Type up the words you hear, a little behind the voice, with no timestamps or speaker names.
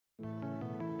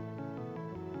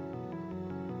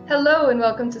Hello and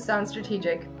welcome to Sound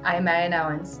Strategic. I'm Meia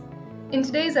Nouwens. In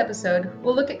today's episode,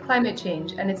 we'll look at climate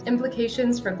change and its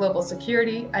implications for global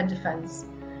security and defense.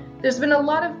 There's been a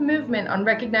lot of movement on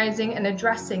recognizing and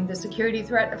addressing the security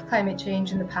threat of climate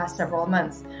change in the past several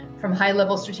months, from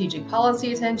high-level strategic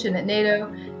policy attention at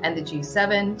NATO and the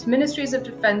G7 to ministries of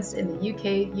defense in the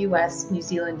UK, US, New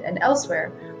Zealand, and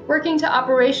elsewhere, working to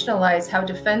operationalize how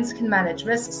defense can manage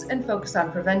risks and focus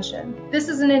on prevention. This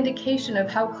is an indication of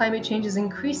how climate change is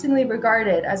increasingly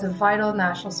regarded as a vital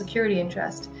national security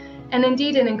interest, and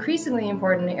indeed an increasingly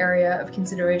important area of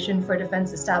consideration for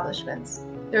defense establishments.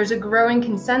 There's a growing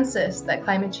consensus that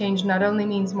climate change not only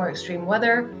means more extreme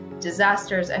weather,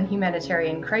 disasters, and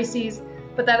humanitarian crises,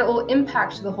 but that it will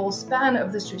impact the whole span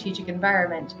of the strategic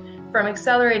environment, from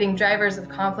accelerating drivers of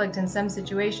conflict in some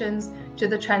situations to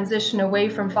the transition away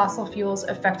from fossil fuels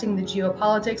affecting the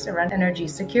geopolitics around energy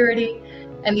security,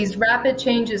 and these rapid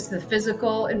changes to the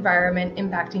physical environment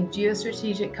impacting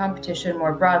geostrategic competition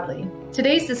more broadly.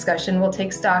 Today's discussion will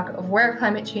take stock of where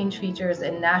climate change features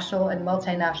in national and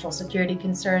multinational security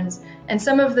concerns and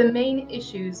some of the main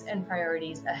issues and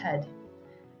priorities ahead.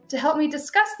 To help me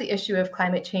discuss the issue of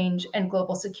climate change and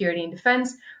global security and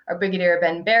defense are Brigadier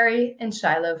Ben Barry and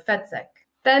Shiloh Fetzek.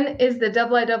 Ben is the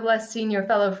IISS Senior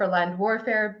Fellow for Land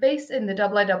Warfare based in the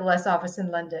IISS office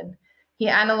in London. He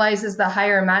analyzes the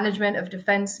higher management of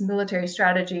defense, military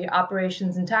strategy,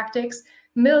 operations and tactics,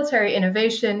 military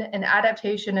innovation and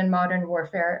adaptation in modern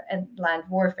warfare and land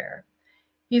warfare.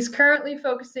 He's currently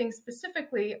focusing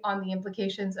specifically on the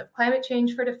implications of climate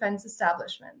change for defense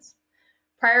establishments.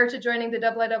 Prior to joining the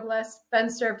IISS, Ben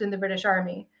served in the British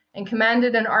Army and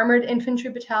commanded an armored infantry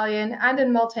battalion and a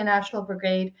multinational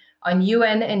brigade on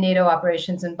UN and NATO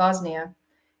operations in Bosnia.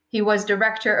 He was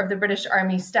director of the British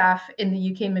Army staff in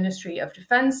the UK Ministry of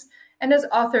Defence and has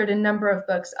authored a number of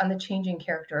books on the changing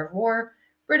character of war,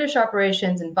 British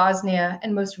operations in Bosnia,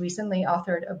 and most recently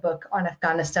authored a book on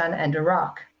Afghanistan and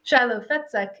Iraq. Shiloh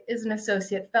Fetzek is an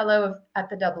associate fellow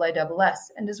at the IISS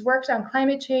and has worked on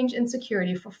climate change and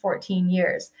security for 14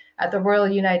 years at the Royal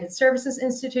United Services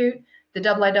Institute, the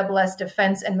IISS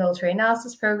Defense and Military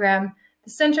Analysis Program,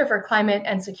 the Center for Climate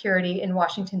and Security in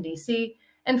Washington, D.C.,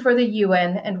 and for the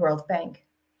UN and World Bank.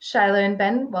 Shiloh and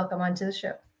Ben, welcome onto the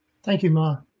show. Thank you,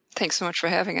 Ma. Thanks so much for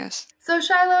having us. So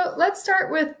Shiloh, let's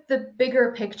start with the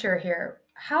bigger picture here.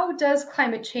 How does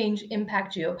climate change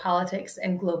impact geopolitics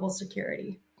and global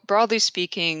security? Broadly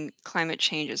speaking, climate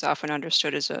change is often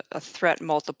understood as a threat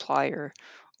multiplier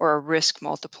or a risk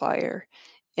multiplier,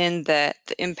 in that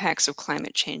the impacts of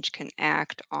climate change can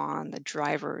act on the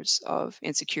drivers of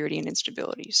insecurity and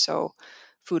instability. So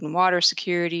food and water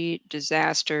security,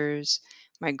 disasters,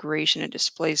 migration and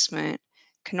displacement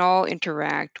can all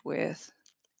interact with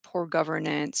poor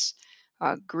governance,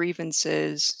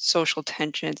 grievances, social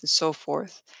tensions, and so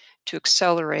forth to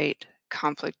accelerate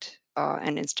conflict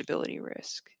and instability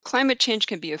risk. Climate change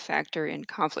can be a factor in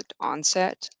conflict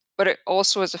onset, but it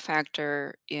also is a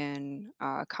factor in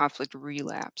conflict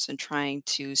relapse and trying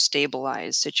to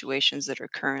stabilize situations that are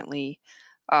currently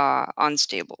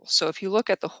unstable. So if you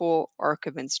look at the whole arc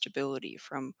of instability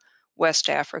from West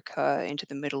Africa into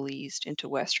the Middle East, into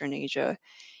Western Asia,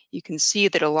 you can see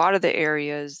that a lot of the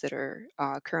areas that are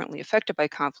currently affected by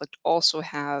conflict also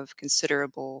have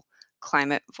considerable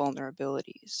climate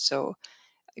vulnerabilities. So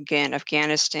again,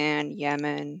 Afghanistan,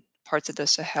 Yemen, parts of the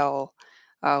Sahel,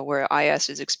 where IS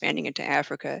is expanding into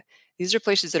Africa, these are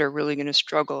places that are really going to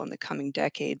struggle in the coming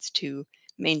decades to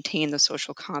maintain the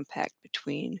social compact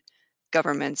between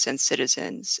governments and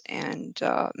citizens and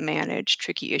manage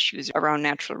tricky issues around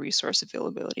natural resource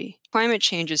availability. Climate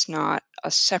change is not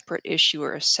a separate issue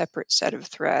or a separate set of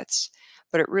threats,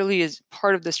 but it really is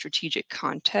part of the strategic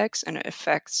context, and it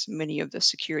affects many of the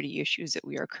security issues that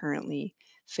we are currently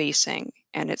facing.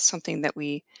 And it's something that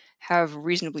we have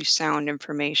reasonably sound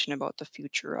information about the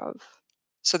future of.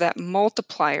 So that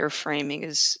multiplier framing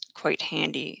is quite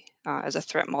handy as a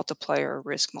threat multiplier or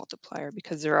risk multiplier,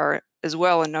 because there are as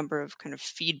well a number of kind of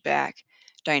feedback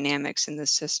dynamics in the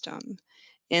system,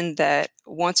 in that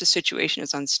once a situation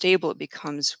is unstable, it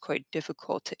becomes quite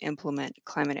difficult to implement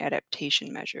climate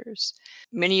adaptation measures.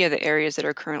 Many of the areas that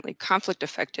are currently conflict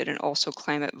affected and also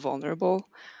climate vulnerable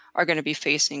are going to be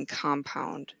facing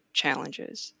compound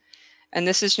challenges. And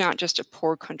this is not just a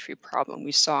poor country problem.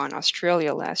 We saw in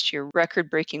Australia last year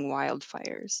record-breaking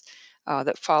wildfires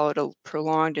that followed a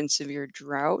prolonged and severe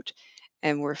drought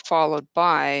and were followed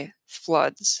by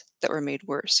floods that were made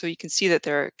worse. So you can see that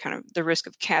there are kind of the risk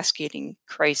of cascading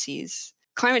crises.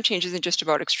 Climate change isn't just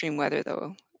about extreme weather,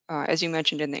 though. as you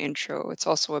mentioned in the intro, it's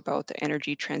also about the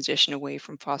energy transition away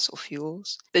from fossil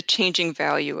fuels, the changing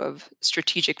value of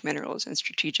strategic minerals and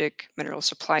strategic mineral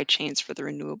supply chains for the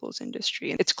renewables industry.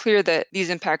 And it's clear that these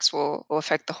impacts will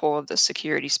affect the whole of the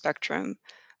security spectrum,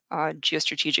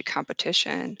 geostrategic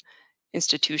competition,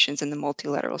 institutions in the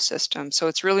multilateral system. So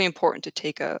it's really important to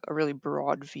take a really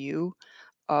broad view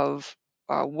of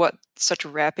what such a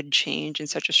rapid change in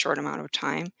such a short amount of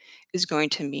time is going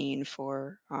to mean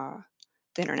for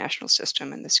the international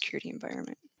system and the security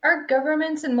environment. Are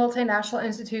governments and multinational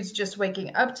institutes just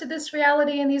waking up to this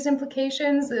reality and these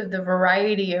implications, the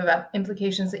variety of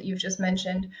implications that you've just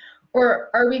mentioned? Or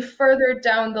are we further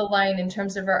down the line in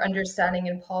terms of our understanding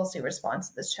and policy response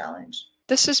to this challenge?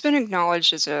 This has been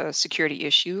acknowledged as a security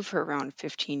issue for around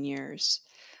 15 years.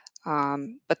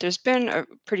 But there's been a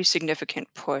pretty significant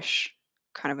push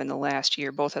kind of in the last year,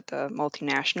 both at the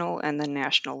multinational and the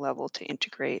national level, to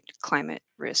integrate climate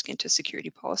risk into security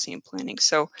policy and planning.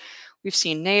 So we've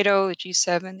seen NATO, the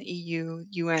G7, the EU,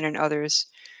 UN, and others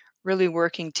really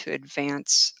working to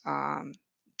advance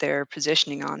their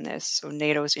positioning on this. So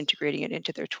NATO is integrating it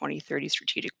into their 2030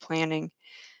 strategic planning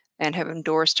and have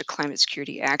endorsed a climate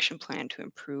security action plan to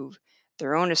improve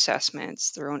their own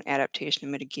assessments, their own adaptation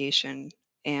and mitigation,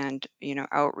 and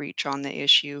outreach on the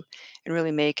issue, and really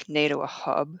make NATO a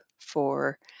hub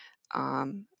for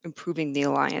improving the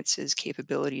alliance's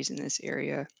capabilities in this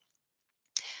area.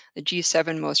 The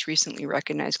G7 most recently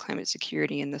recognized climate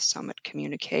security in the summit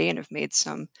communique and have made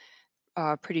some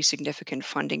pretty significant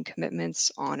funding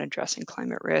commitments on addressing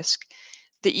climate risk.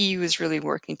 The EU is really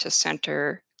working to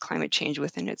center climate change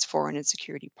within its foreign and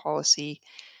security policy,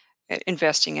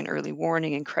 investing in early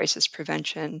warning and crisis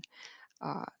prevention,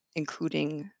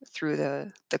 including through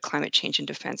the Climate Change and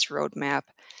Defense Roadmap.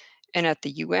 And at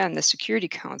the UN, the Security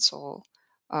Council,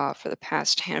 for the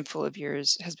past handful of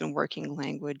years, has been working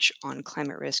language on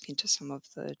climate risk into some of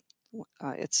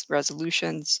its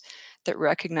resolutions that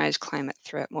recognize climate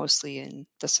threat mostly in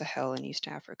the Sahel and East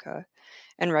Africa,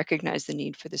 and recognize the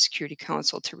need for the Security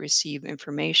Council to receive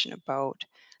information about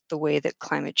the way that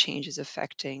climate change is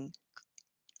affecting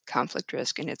conflict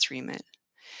risk in its remit.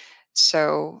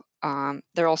 So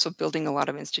they're also building a lot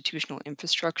of institutional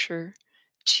infrastructure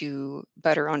to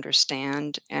better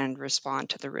understand and respond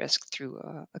to the risk through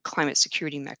a climate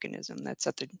security mechanism that's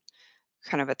at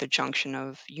the junction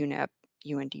of UNEP,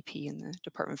 UNDP, and the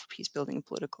Department for Peace Building and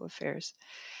Political Affairs.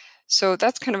 So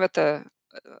that's kind of at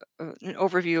an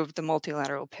overview of the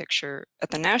multilateral picture. At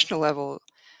the national level,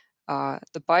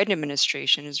 the Biden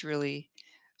administration is really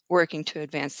working to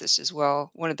advance this as well.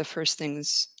 One of the first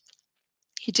things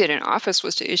he did in office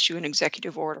was to issue an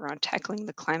executive order on tackling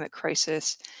the climate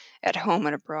crisis at home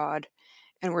and abroad.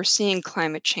 And we're seeing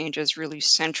climate change as really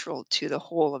central to the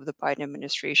whole of the Biden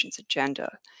administration's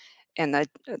agenda. And the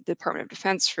Department of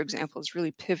Defense, for example, is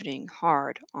really pivoting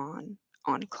hard on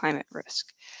climate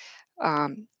risk.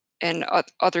 And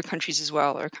other countries as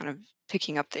well are kind of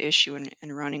picking up the issue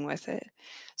and running with it.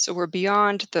 So we're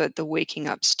beyond the waking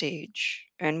up stage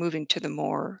and moving to the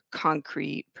more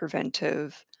concrete,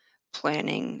 preventive,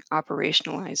 planning,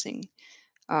 operationalizing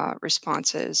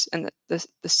responses. And the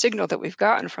signal that we've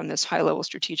gotten from this high-level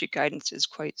strategic guidance is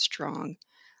quite strong,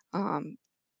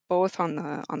 both on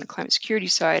the climate security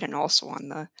side and also on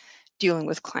the dealing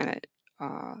with climate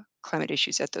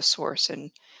issues at the source.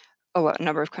 And a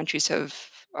number of countries have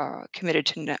committed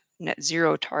to net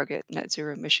zero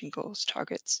emission goals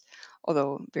targets,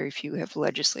 although very few have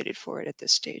legislated for it at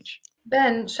this stage.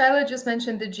 Ben, Shiloh just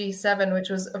mentioned the G7, which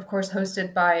was, of course,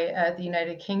 hosted by the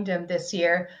United Kingdom this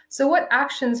year. So what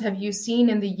actions have you seen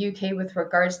in the UK with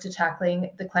regards to tackling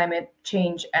the climate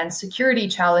change and security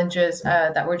challenges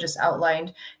that were just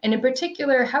outlined? And in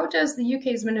particular, how does the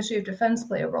UK's Ministry of Defence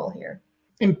play a role here?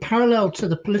 In parallel to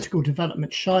the political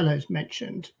development Shiloh's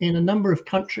mentioned, in a number of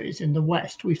countries in the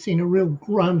West, we've seen a real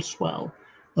groundswell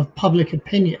of public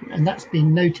opinion, and that's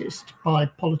been noticed by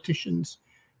politicians,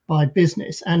 by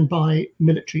business, and by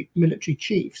military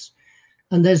chiefs.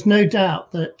 And there's no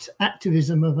doubt that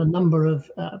activism of a number of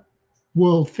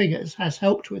world figures has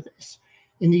helped with this.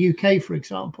 In the UK, for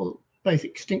example, both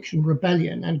Extinction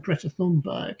Rebellion and Greta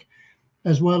Thunberg,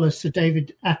 as well as Sir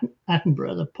David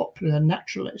Attenborough, the popular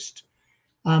naturalist,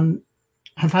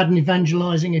 have had an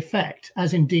evangelizing effect,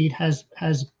 as indeed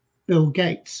has Bill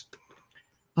Gates.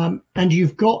 And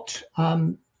you've got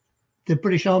the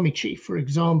British Army chief, for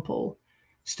example,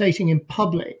 stating in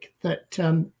public that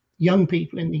young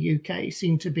people in the UK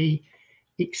seem to be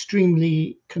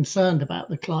extremely concerned about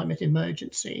the climate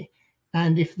emergency.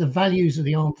 And if the values of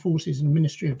the armed forces and the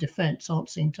Ministry of Defence aren't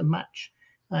seen to match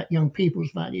young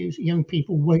people's values, young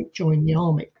people won't join the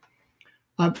army.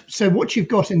 So what you've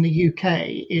got in the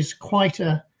UK is quite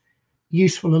a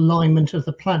useful alignment of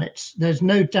the planets. There's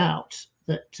no doubt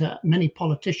that many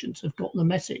politicians have got the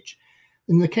message.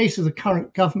 In the case of the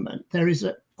current government, there is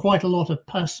quite a lot of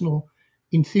personal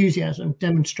enthusiasm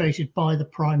demonstrated by the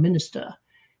Prime Minister,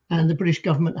 and the British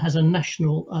government has a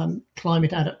national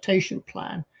climate adaptation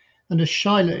plan. And as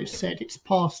Shiloh said, it's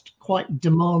passed quite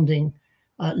demanding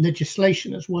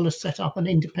legislation, as well as set up an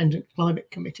independent climate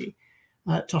committee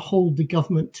to hold the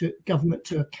government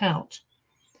to account.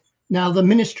 Now, the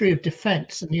Ministry of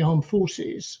Defence and the Armed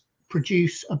Forces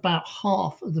produce about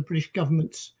half of the British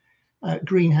government's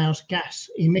greenhouse gas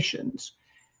emissions.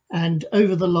 And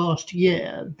over the last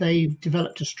year, they've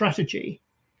developed a strategy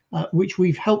which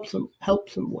we've helped them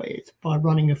with by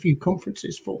running a few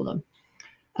conferences for them.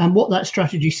 And what that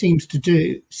strategy seeks to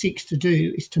do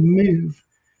is to move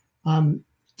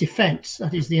defence,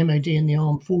 that is the MOD and the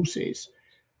armed forces,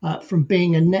 from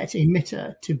being a net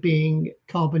emitter to being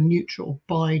carbon neutral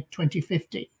by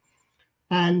 2050.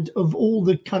 And of all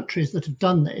the countries that have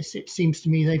done this, it seems to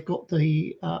me they've got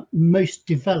the most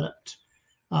developed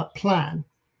plan.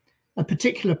 A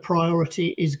particular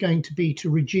priority is going to be to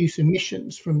reduce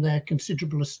emissions from their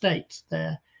considerable estates,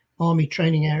 their army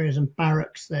training areas and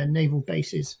barracks, their naval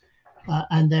bases,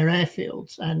 and their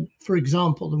airfields. And for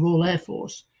example, the Royal Air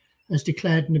Force has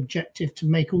declared an objective to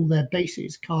make all their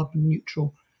bases carbon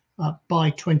neutral by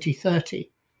 2030.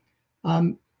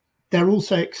 They're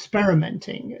also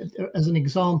experimenting. As an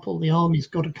example, the Army's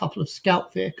got a couple of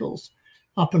scout vehicles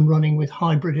up and running with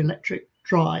hybrid electric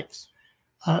drives.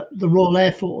 The Royal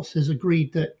Air Force has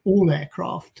agreed that all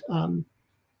aircraft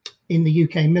in the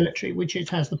UK military, which it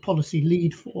has the policy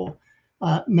lead for,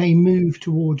 may move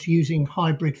towards using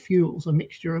hybrid fuels, a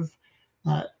mixture of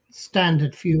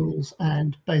standard fuels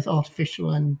and both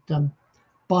artificial and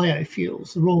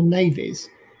biofuels. The Royal Navy's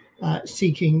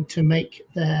seeking to make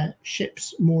their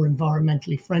ships more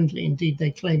environmentally friendly. Indeed, they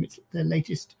claim it's their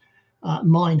latest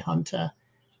mine hunter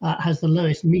has the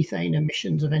lowest methane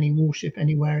emissions of any warship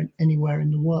anywhere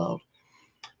in the world.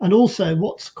 And also,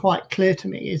 what's quite clear to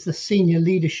me is the senior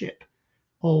leadership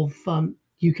of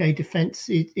UK defence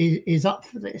is up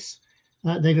for this.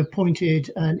 They've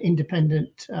appointed an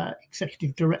independent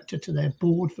executive director to their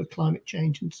board for climate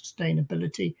change and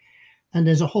sustainability. And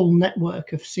there's a whole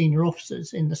network of senior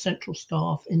officers in the central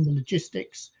staff, in the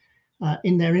logistics,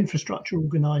 in their infrastructure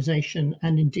organisation,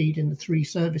 and indeed in the three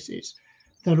services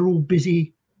that are all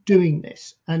busy doing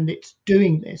this. And it's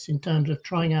doing this in terms of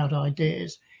trying out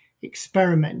ideas,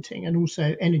 experimenting, and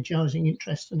also energising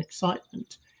interest and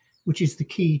excitement, which is the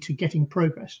key to getting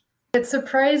progress. It's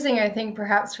surprising, I think,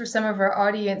 perhaps for some of our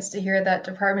audience to hear that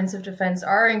departments of defence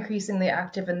are increasingly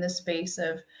active in the space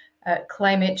of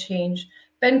climate change.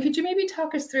 Ben, could you maybe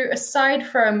talk us through, aside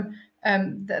from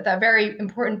that very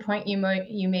important point you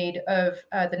made of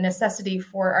the necessity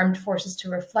for armed forces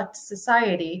to reflect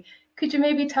society, could you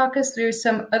maybe talk us through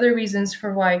some other reasons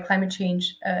for why climate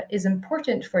change is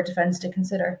important for defence to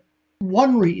consider?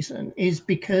 One reason is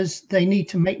because they need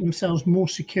to make themselves more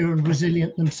secure and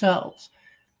resilient themselves.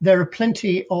 There are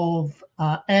plenty of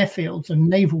airfields and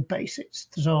naval bases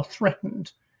that are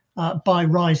threatened by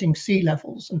rising sea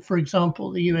levels. And for example,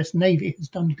 the US Navy has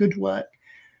done good work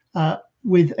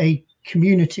with a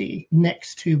community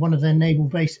next to one of their naval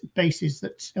bases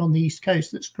that's on the East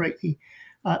Coast that's greatly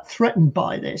threatened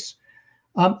by this.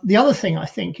 The other thing I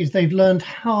think is they've learned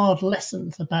hard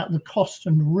lessons about the cost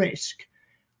and risk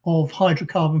of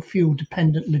hydrocarbon fuel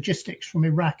dependent logistics from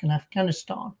Iraq and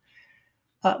Afghanistan.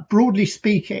 Broadly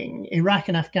speaking, Iraq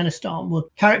and Afghanistan were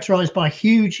characterized by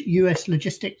huge US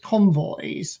logistic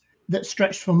convoys that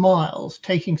stretched for miles,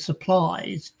 taking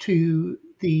supplies to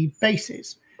the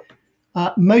bases.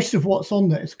 Most of what's on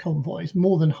those convoys,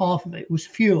 more than half of it, was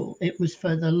fuel. It was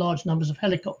for the large numbers of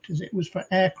helicopters. It was for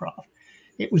aircraft.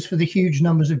 It was for the huge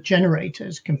numbers of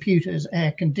generators, computers,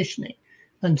 air conditioning,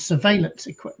 and surveillance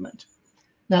equipment.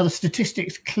 Now, the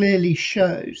statistics clearly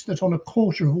shows that on a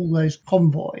quarter of all those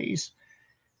convoys,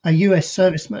 a US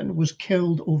serviceman was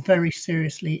killed or very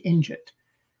seriously injured.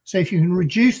 So if you can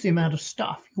reduce the amount of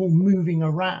stuff you're moving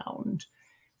around,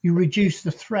 you reduce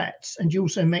the threats, and you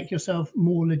also make yourself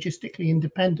more logistically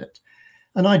independent.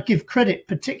 And I'd give credit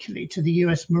particularly to the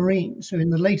US Marines, who in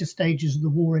the later stages of the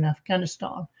war in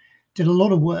Afghanistan did a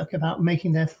lot of work about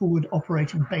making their forward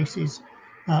operating bases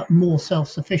more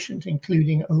self-sufficient,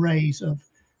 including arrays of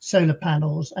solar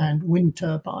panels and wind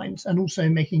turbines, and also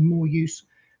making more use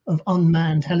of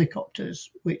unmanned helicopters,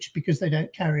 which, because they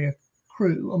don't carry a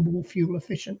crew, are more fuel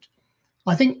efficient.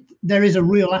 I think there is a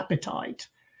real appetite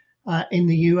in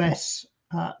the US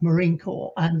Marine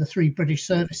Corps and the three British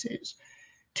services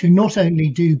to not only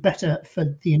do better for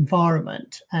the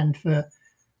environment and for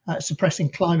suppressing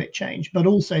climate change, but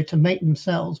also to make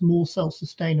themselves more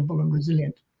self-sustainable and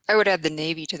resilient. I would add the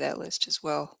Navy to that list as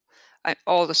well.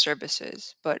 All the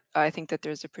services, but I think that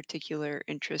there's a particular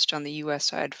interest on the U.S.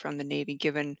 side from the Navy,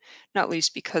 given not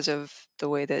least because of the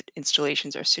way that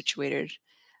installations are situated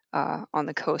on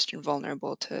the coast and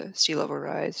vulnerable to sea level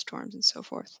rise, storms, and so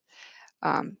forth.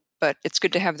 But it's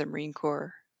good to have the Marine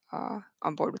Corps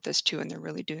on board with this too, and they're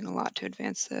really doing a lot to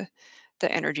advance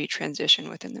the energy transition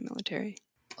within the military.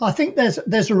 I think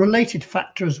there's a related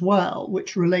factor as well,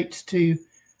 which relates to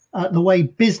the way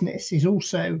business is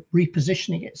also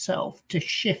repositioning itself to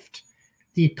shift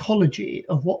the ecology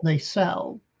of what they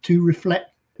sell to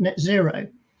reflect net zero.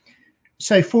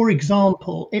 So, for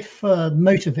example, if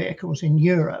motor vehicles in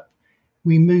Europe,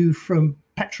 we move from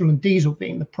petrol and diesel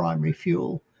being the primary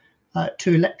fuel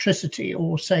to electricity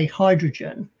or, say,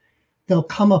 hydrogen, there'll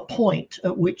come a point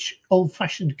at which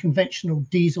old-fashioned conventional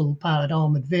diesel-powered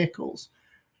armoured vehicles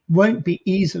won't be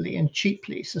easily and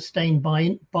cheaply sustained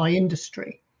by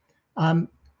industry. And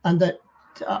that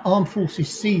armed forces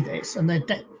see this and they're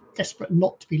desperate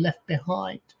not to be left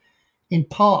behind, in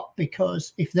part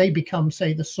because if they become,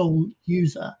 say, the sole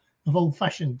user of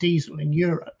old-fashioned diesel in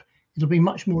Europe, it'll be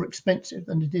much more expensive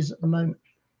than it is at the moment.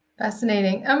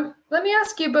 Fascinating. Let me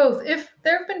ask you both, if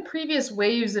there have been previous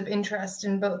waves of interest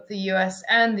in both the US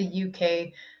and the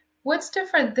UK, what's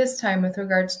different this time with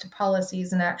regards to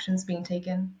policies and actions being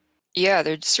taken? Yeah,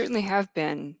 there certainly have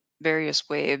been various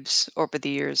waves over the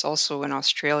years, also in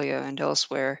Australia and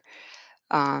elsewhere.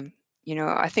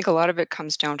 I think a lot of it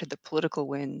comes down to the political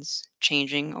winds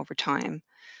changing over time.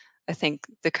 I think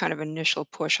the kind of initial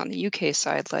push on the UK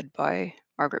side, led by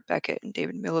Margaret Beckett and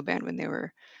David Miliband when they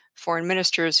were foreign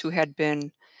ministers who had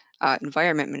been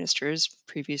environment ministers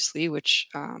previously, which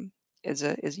is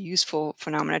a useful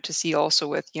phenomena to see also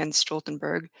with Jens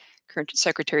Stoltenberg, current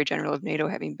Secretary General of NATO,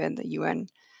 having been the UN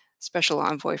Special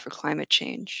Envoy for Climate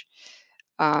Change.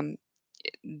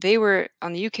 They were,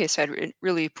 on the UK side,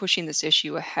 really pushing this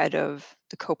issue ahead of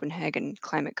the Copenhagen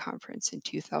Climate Conference in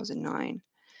 2009.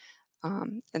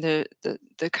 And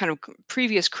the kind of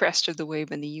previous crest of the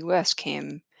wave in the US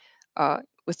came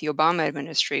with the Obama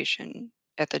administration,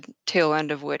 at the tail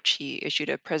end of which he issued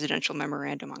a presidential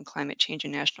memorandum on climate change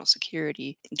and national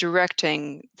security,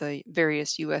 directing the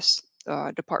various US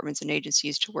departments and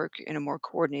agencies to work in a more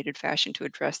coordinated fashion to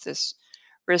address this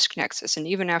risk nexus. And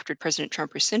even after President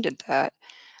Trump rescinded that,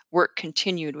 work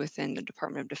continued within the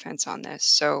Department of Defense on this.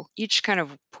 So each kind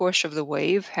of push of the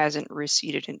wave hasn't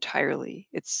receded entirely.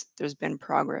 There's been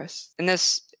progress. And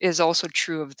this is also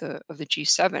true of the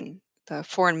G7, the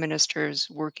foreign ministers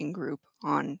working group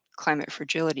on climate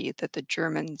fragility that the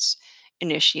Germans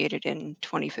initiated in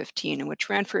 2015, and which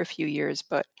ran for a few years,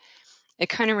 but it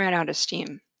kind of ran out of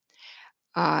steam.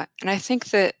 And I think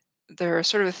that there are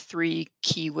sort of three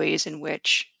key ways in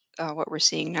which what we're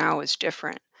seeing now is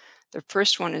different. The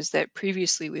first one is that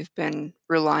previously we've been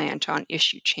reliant on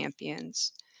issue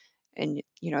champions. And,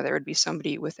 there would be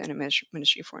somebody within a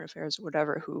Ministry of Foreign Affairs or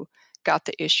whatever who got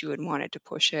the issue and wanted to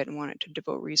push it and wanted to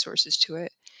devote resources to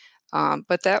it.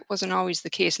 But that wasn't always the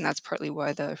case. And that's partly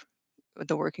why the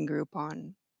working group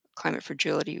on climate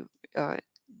fragility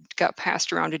got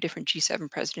passed around to different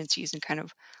G7 presidencies and kind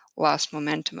of lost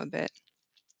momentum a bit.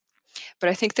 But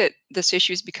I think that this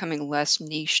issue is becoming less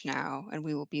niche now, and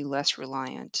we will be less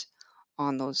reliant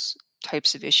on those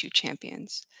types of issue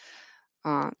champions.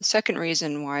 The second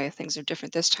reason why things are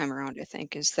different this time around, I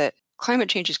think, is that climate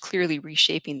change is clearly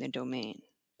reshaping the domain.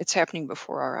 It's happening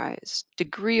before our eyes.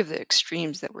 Degree of the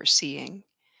extremes that we're seeing,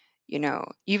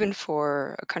 even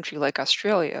for a country like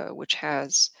Australia, which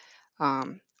has,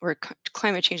 where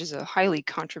climate change is a highly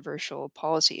controversial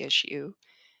policy issue,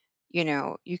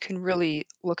 you can really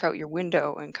look out your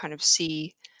window and kind of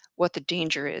see what the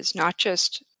danger is, not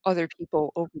just other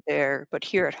people over there, but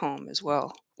here at home as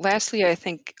well. Lastly, I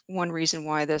think one reason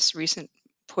why this recent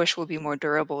push will be more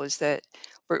durable is that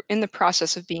we're in the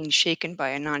process of being shaken by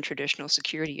a non-traditional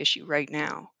security issue right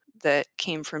now that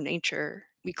came from nature.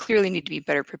 We clearly need to be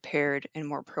better prepared and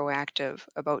more proactive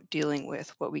about dealing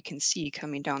with what we can see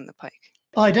coming down the pike.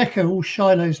 I'd echo all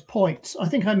Shiloh's points. I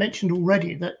think I mentioned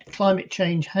already that climate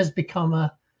change has become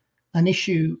an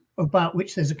issue about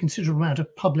which there's a considerable amount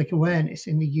of public awareness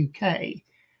in the UK,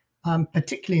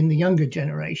 particularly in the younger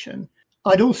generation.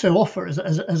 I'd also offer as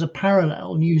a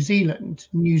parallel New Zealand.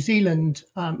 New Zealand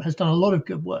has done a lot of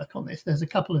good work on this. There's a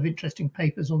couple of interesting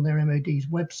papers on their MOD's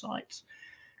websites.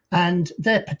 And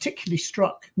they're particularly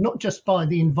struck not just by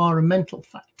the environmental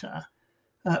factor,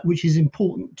 which is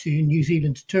important to New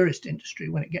Zealand's tourist industry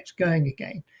when it gets going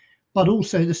again, but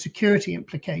also the security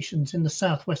implications in the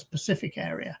Southwest Pacific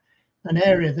area, an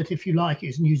area that, if you like,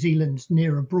 is New Zealand's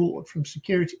near abroad from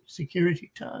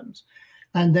security terms.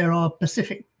 And there are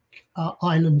Pacific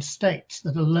island states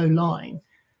that are low-lying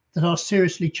that are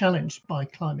seriously challenged by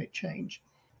climate change.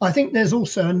 I think there's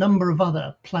also a number of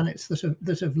other planets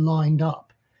that have lined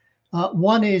up.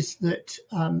 One is that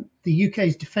the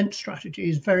UK's defence strategy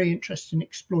is very interested in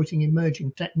exploiting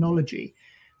emerging technology,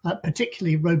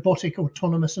 particularly robotic,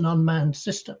 autonomous and unmanned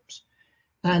systems.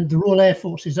 And the Royal Air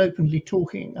Force is openly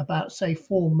talking about, say,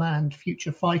 4 manned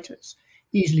future fighters,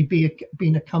 easily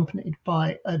being accompanied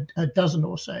by a dozen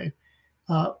or so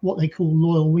what they call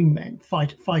loyal wingmen,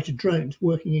 fighter drones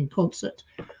working in concert.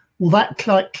 Well, that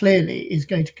quite clearly is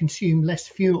going to consume less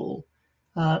fuel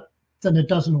than a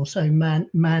dozen or so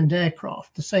manned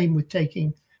aircraft. The same with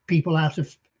taking people out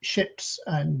of ships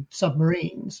and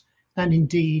submarines, and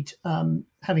indeed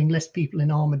having less people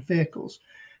in armoured vehicles,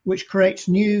 which creates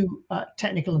new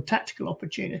technical and tactical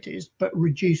opportunities, but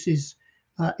reduces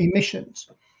emissions.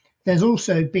 There's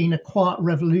also been a quiet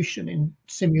revolution in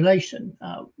simulation.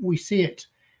 We see it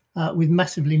with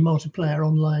massively multiplayer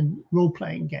online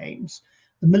role-playing games.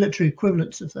 The military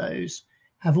equivalents of those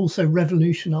have also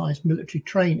revolutionized military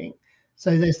training.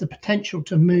 So there's the potential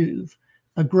to move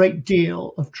a great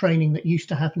deal of training that used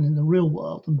to happen in the real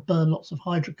world and burn lots of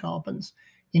hydrocarbons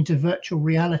into virtual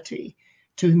reality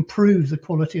to improve the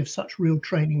quality of such real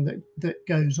training that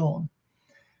goes on.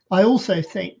 I also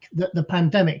think that the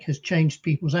pandemic has changed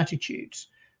people's attitudes,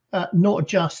 not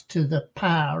just to the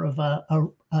power of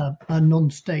a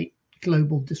non-state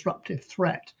global disruptive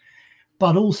threat,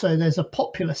 but also there's a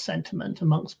popular sentiment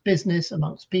amongst business,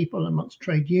 amongst people, amongst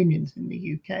trade unions in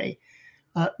the UK,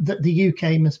 that the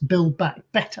UK must build back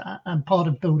better. And part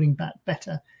of building back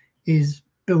better is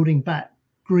building back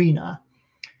greener.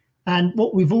 And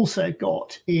what we've also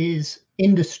got is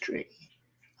industry,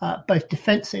 both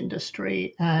defence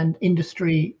industry and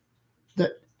industry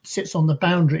that sits on the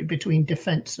boundary between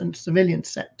defence and civilian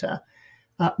sector,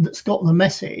 that's got the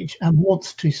message and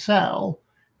wants to sell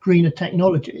greener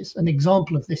technologies. An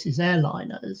example of this is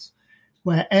airliners,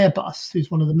 where Airbus,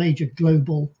 who's one of the major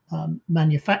global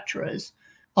manufacturers,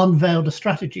 unveiled a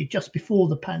strategy just before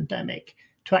the pandemic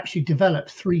to actually develop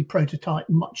 3 prototype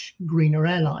much greener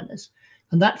airliners.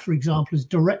 And that, for example, is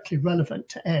directly relevant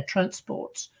to air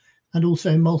transports and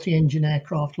also multi-engine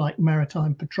aircraft like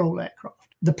maritime patrol aircraft.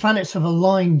 The planets have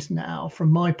aligned now, from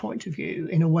my point of view,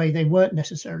 in a way they weren't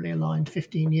necessarily aligned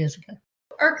 15 years ago.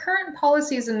 Are current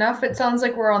policies enough? It sounds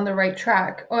like we're on the right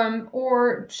track.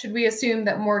 Or should we assume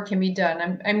that more can be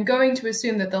done? I'm going to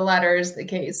assume that the latter is the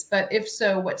case, but if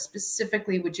so, what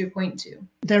specifically would you point to?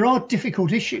 There are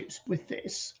difficult issues with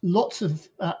this. Lots of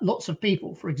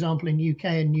people, for example, in UK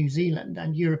and New Zealand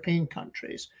and European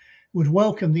countries, would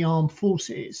welcome the armed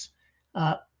forces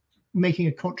making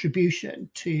a contribution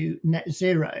to net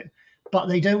zero, but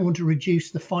they don't want to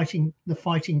reduce the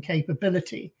fighting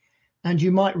capability. And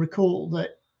you might recall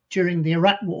that during the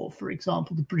Iraq War, for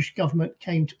example, the British government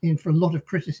came in for a lot of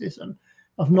criticism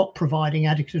of not providing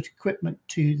adequate equipment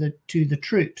to the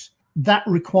troops. That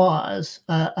requires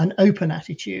an open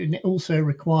attitude, and it also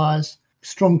requires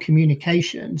strong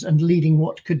communications and leading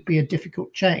what could be a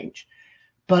difficult change.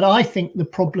 But I think the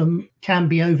problem can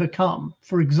be overcome.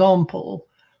 For example,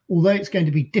 although it's going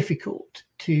to be difficult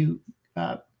to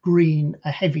green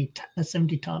a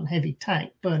 70-ton heavy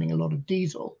tank burning a lot of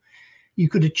diesel, you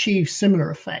could achieve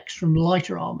similar effects from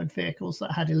lighter armoured vehicles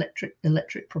that had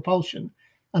electric propulsion.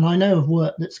 And I know of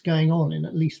work that's going on in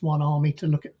at least one army to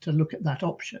look at that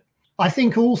option. I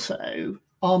think also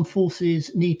armed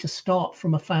forces need to start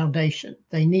from a foundation.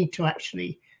 They need to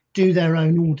actually do their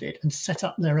own audit and set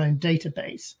up their own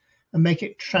database and make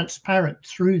it transparent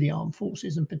through the armed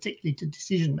forces and particularly to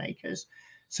decision makers,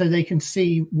 so they can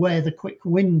see where the quick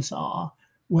wins are,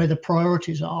 where the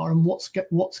priorities are, and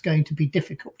what's going to be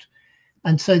difficult.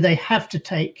 And so they have to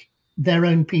take their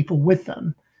own people with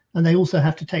them, and they also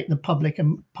have to take the public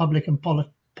and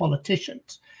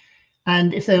politicians.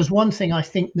 And if there's one thing I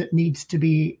think that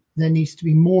there needs to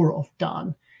be more of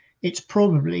done, it's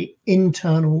probably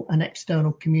internal and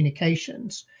external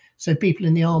communications. So people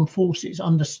in the armed forces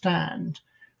understand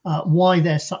why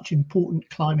they're such important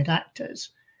climate actors,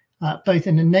 both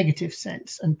in a negative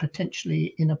sense and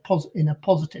potentially in a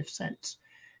positive sense.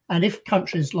 And if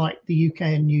countries like the UK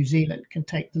and New Zealand can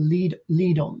take the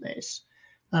lead on this,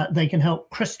 they can help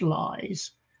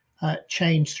crystallize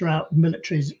change throughout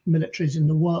militaries in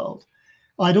the world.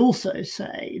 I'd also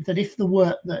say that if the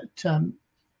work that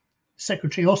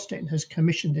Secretary Austin has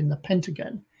commissioned in the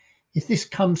Pentagon, if this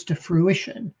comes to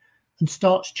fruition and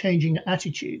starts changing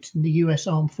attitudes in the US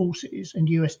armed forces and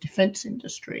US defense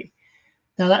industry,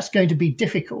 Now, that's going to be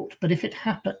difficult, but if it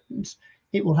happens,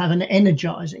 it will have an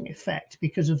energizing effect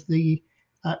because of the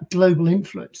global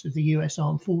influence of the US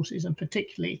armed forces, and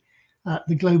particularly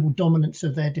the global dominance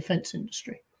of their defense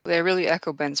industry. I really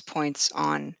echo Ben's points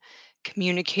on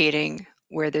communicating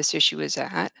where this issue is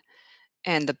at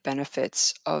and the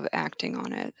benefits of acting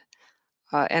on it,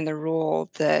 and the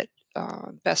role that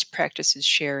best practices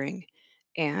sharing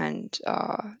and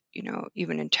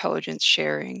even intelligence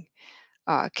sharing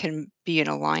can be an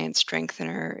alliance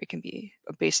strengthener. It can be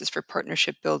a basis for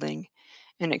partnership building,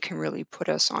 and it can really put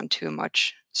us onto a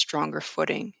much stronger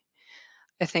footing.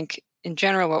 I think in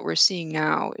general, what we're seeing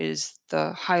now is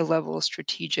the high level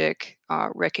strategic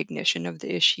recognition of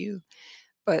the issue,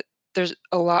 but there's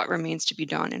a lot remains to be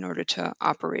done in order to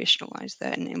operationalize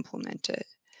that and implement it.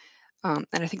 And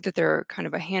I think that there are kind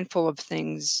of a handful of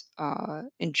things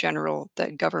in general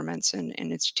that governments and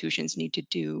institutions need to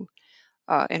do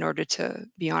in order to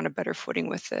be on a better footing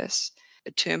with this,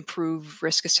 to improve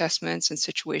risk assessments and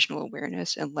situational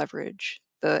awareness and leverage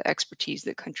the expertise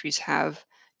that countries have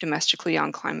domestically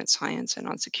on climate science and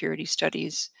on security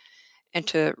studies, and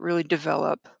to really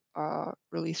develop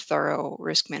really thorough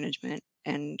risk management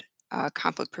and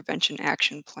conflict prevention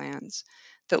action plans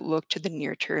that look to the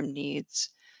near-term needs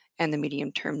and the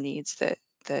medium-term needs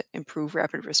that improve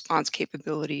rapid response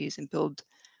capabilities and build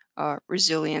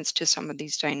resilience to some of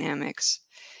these dynamics,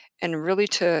 and really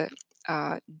to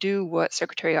do what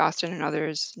Secretary Austin and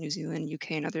others, New Zealand,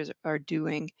 UK, and others are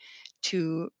doing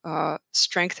to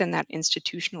strengthen that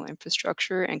institutional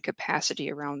infrastructure and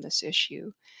capacity around this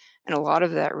issue. And a lot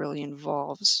of that really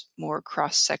involves more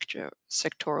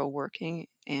cross-sectoral working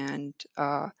and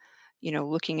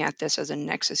looking at this as a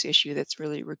nexus issue that's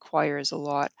really requires a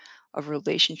lot of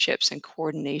relationships and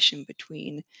coordination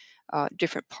between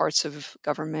different parts of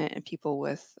government and people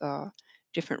with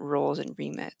different roles and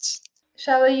remits.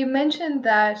 Shiloh, you mentioned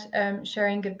that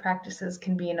sharing good practices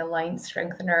can be an alliance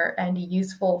strengthener and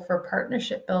useful for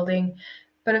partnership building.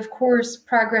 But of course,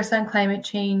 progress on climate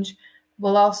change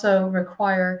will also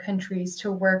require countries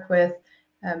to work with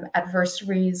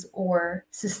adversaries or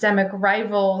systemic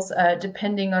rivals,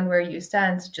 depending on where you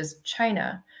stand, such as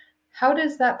China. How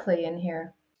does that play in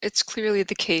here? It's clearly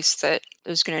the case that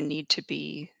there's going to need to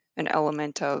be an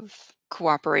element of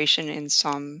cooperation in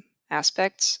some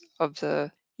aspects of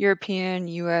the European,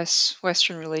 US,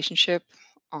 Western relationship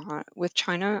with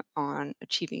China on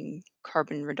achieving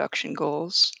carbon reduction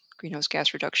goals, greenhouse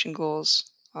gas reduction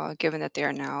goals, given that they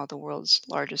are now the world's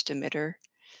largest emitter.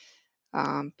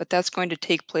 But that's going to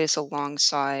take place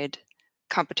alongside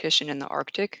competition in the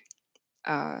Arctic,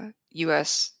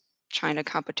 US China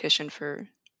competition for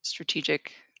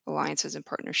strategic alliances and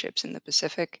partnerships in the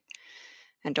Pacific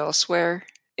and elsewhere.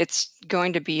 It's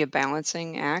going to be a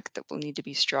balancing act that will need to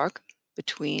be struck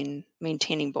between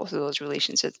maintaining both of those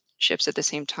relationships at the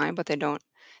same time, but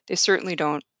they certainly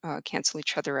don't cancel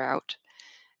each other out.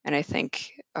 And I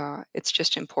think it's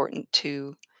just important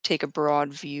to take a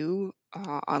broad view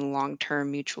on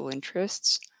long-term mutual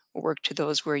interests, work to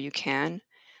those where you can,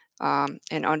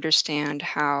 and understand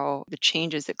how the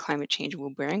changes that climate change will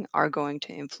bring are going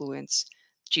to influence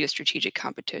geostrategic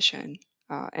competition.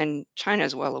 And China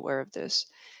is well aware of this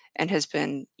and has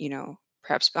been,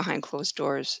 perhaps behind closed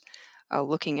doors,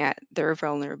 looking at their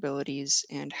vulnerabilities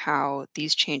and how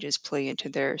these changes play into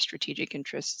their strategic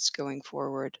interests going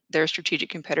forward. Their strategic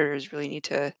competitors really need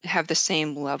to have the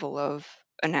same level of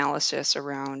analysis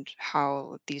around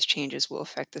how these changes will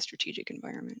affect the strategic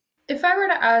environment. If I were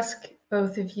to ask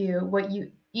both of you what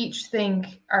you each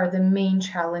think are the main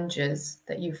challenges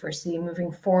that you foresee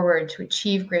moving forward to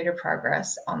achieve greater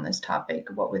progress on this topic,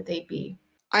 what would they be?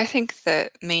 I think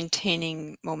that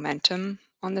maintaining momentum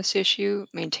on this issue,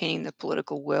 maintaining the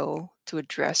political will to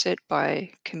address it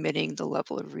by committing the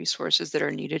level of resources that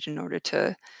are needed in order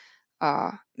to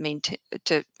have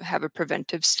a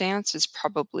preventive stance is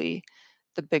probably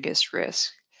the biggest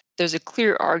risk. There's a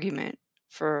clear argument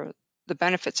for the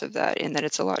benefits of that in that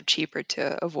it's a lot cheaper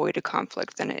to avoid a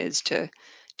conflict than it is to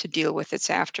deal with its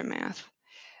aftermath.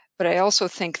 But I also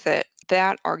think that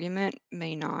that argument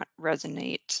may not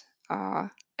resonate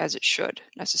as it should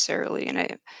necessarily,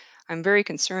 and I'm very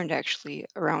concerned actually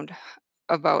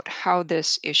about how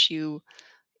this issue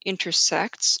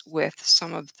intersects with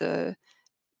some of the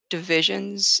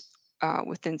divisions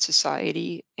within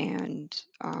society and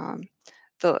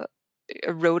the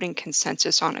eroding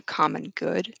consensus on a common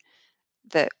good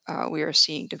that we are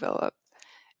seeing develop.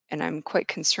 And I'm quite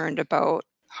concerned about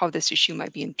how this issue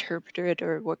might be interpreted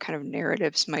or what kind of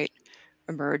narratives might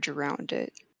emerge around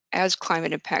it. As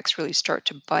climate impacts really start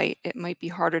to bite, it might be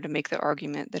harder to make the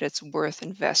argument that it's worth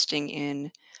investing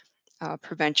in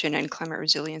prevention and climate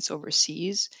resilience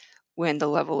overseas when the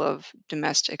level of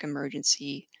domestic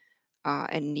emergency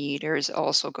and need is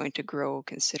also going to grow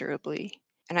considerably.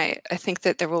 And I think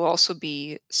that there will also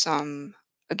be some,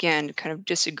 again, kind of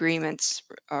disagreements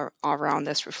around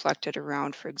this reflected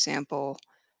around, for example,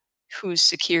 whose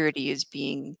security is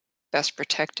being best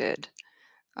protected.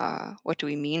 What do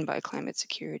we mean by climate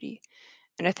security?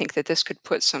 And I think that this could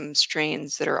put some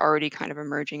strains that are already kind of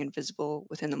emerging and visible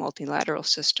within the multilateral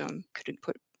system, could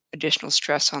put additional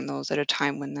stress on those at a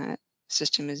time when that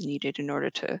system is needed in order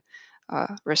to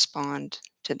respond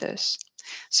to this.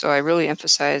 So I really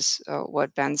emphasize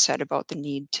what Ben said about the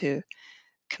need to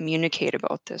communicate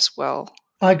about this well.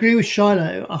 I agree with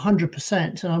Shiloh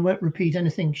 100%, and I won't repeat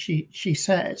anything she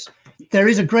says. There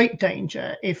is a great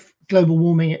danger if global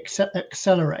warming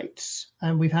accelerates,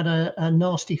 and we've had a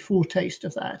nasty foretaste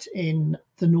of that in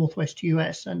the Northwest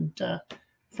US and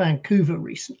Vancouver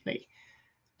recently.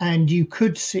 And you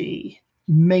could see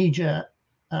major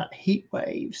heat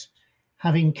waves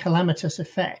having calamitous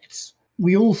effects.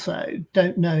 We also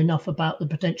don't know enough about the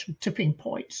potential tipping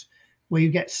points where you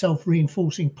get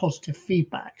self-reinforcing positive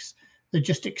feedbacks that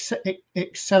just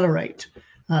accelerate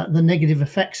the negative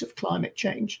effects of climate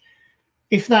change.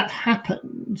 If that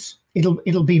happens,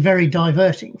 it'll be very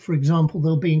diverting. For example,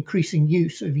 there'll be increasing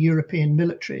use of European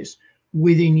militaries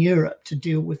within Europe to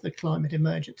deal with the climate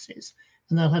emergencies,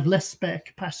 and they'll have less spare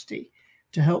capacity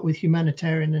to help with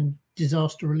humanitarian and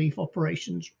disaster relief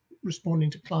operations responding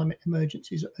to climate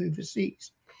emergencies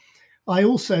overseas. I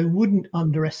also wouldn't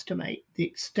underestimate the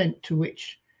extent to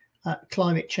which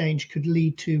climate change could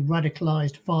lead to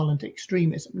radicalized violent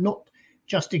extremism, not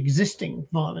just existing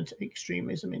violent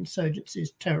extremism, insurgencies,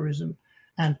 terrorism,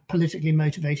 and politically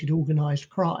motivated organized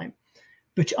crime.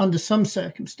 But under some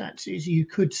circumstances, you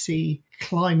could see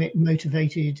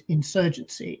climate-motivated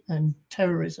insurgency and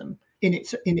terrorism in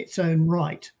its own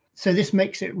right. So this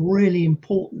makes it really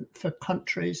important for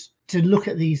countries to look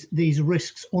at these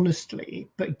risks honestly,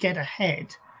 but get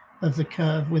ahead of the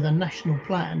curve with a national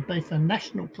plan, both for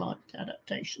national climate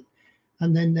adaptation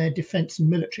and then their defense and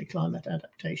military climate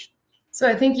adaptation. So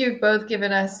I think you've both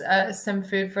given us some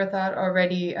food for thought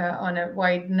already on a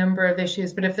wide number of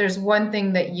issues. But if there's one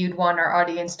thing that you'd want our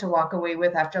audience to walk away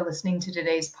with after listening to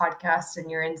today's podcast and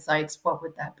your insights, what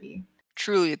would that be?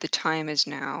 Truly, the time is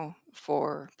now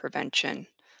for prevention.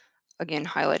 Again,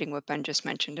 highlighting what Ben just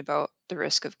mentioned about the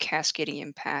risk of cascading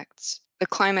impacts. The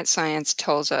climate science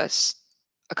tells us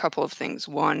a couple of things.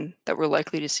 One, that we're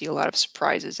likely to see a lot of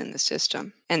surprises in the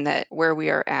system, and that where we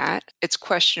are at, it's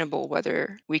questionable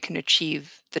whether we can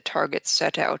achieve the targets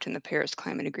set out in the Paris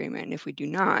Climate Agreement. And if we do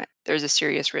not, there's a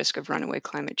serious risk of runaway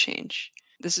climate change.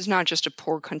 This is not just a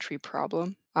poor country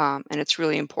problem, and it's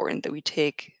really important that we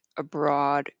take a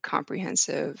broad,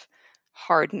 comprehensive,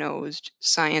 hard-nosed,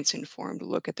 science-informed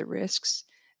look at the risks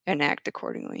and act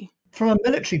accordingly. From a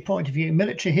military point of view,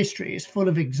 military history is full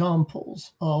of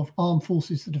examples of armed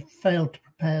forces that have failed to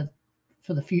prepare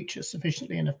for the future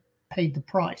sufficiently and have paid the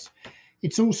price.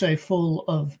 It's also full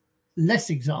of less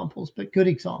examples, but good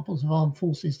examples of armed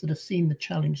forces that have seen the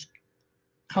challenge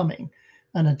coming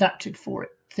and adapted for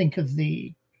it. Think of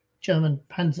the German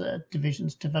panzer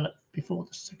divisions developed before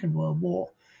the Second World War.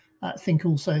 Think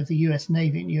also of the US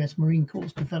Navy and US Marine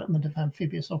Corps' development of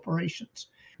amphibious operations.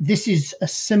 This is a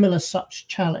similar such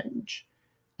challenge,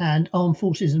 and armed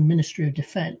forces and Ministry of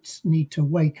Defence need to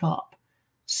wake up,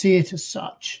 see it as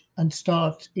such, and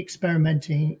start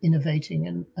experimenting, innovating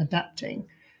and adapting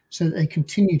so that they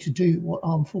continue to do what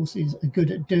armed forces are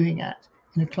good at doing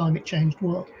in a climate-changed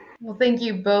world. Well, thank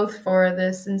you both for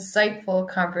this insightful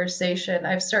conversation.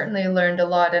 I've certainly learned a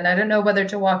lot, and I don't know whether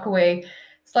to walk away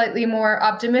slightly more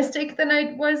optimistic than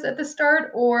I was at the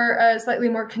start, or slightly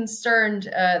more concerned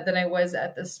than I was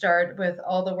at the start with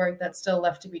all the work that's still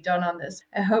left to be done on this.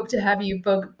 I hope to have you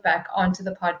both back onto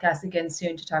the podcast again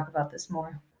soon to talk about this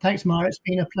more. Thanks, Mara. It's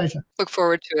been a pleasure. Look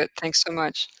forward to it. Thanks so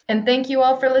much. And thank you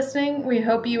all for listening. We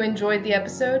hope you enjoyed the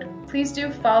episode. Please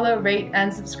do follow, rate,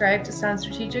 and subscribe to Sound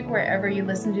Strategic wherever you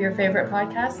listen to your favorite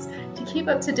podcasts to keep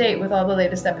up to date with all the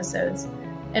latest episodes.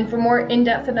 And for more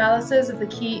in-depth analysis of the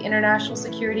key international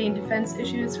security and defense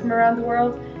issues from around the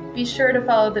world, be sure to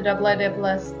follow the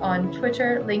IISS on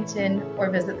Twitter, LinkedIn, or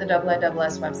visit the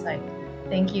IISS website.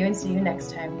 Thank you and see you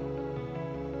next time.